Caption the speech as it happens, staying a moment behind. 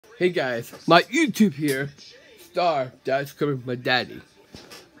Hey guys, my YouTube here, Star, that's coming from my daddy.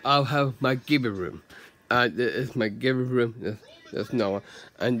 I'll have my giving room. This is my giving room, there's Noah.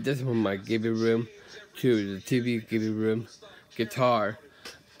 And this is my giving room, to the TV giving room, guitar,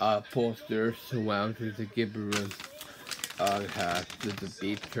 posters, surround with the giving room. I have the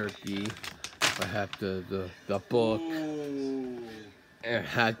beef jerky, I have the book, and I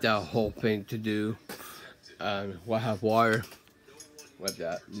had that whole thing to do. I have water. With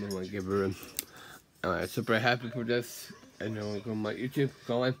that, I'm gonna give her room. Super happy for this. And then I'm going to my YouTube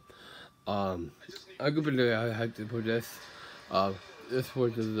going. I'm gonna be I had to put this. This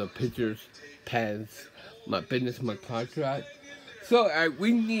was the pictures, pens, my business, my contract. So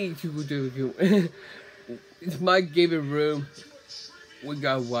we need to do. It's my giving room. We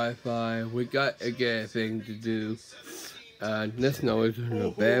got Wi-Fi. We got a good thing to do. This Noah's in the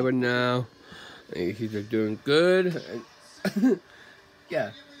bed right now. And he's doing good.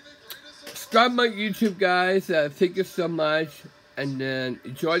 Yeah. Subscribe my YouTube, guys. Thank you so much. And then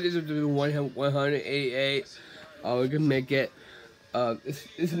enjoy this to 188. We're gonna make it.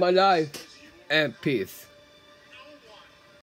 It's my life. And peace.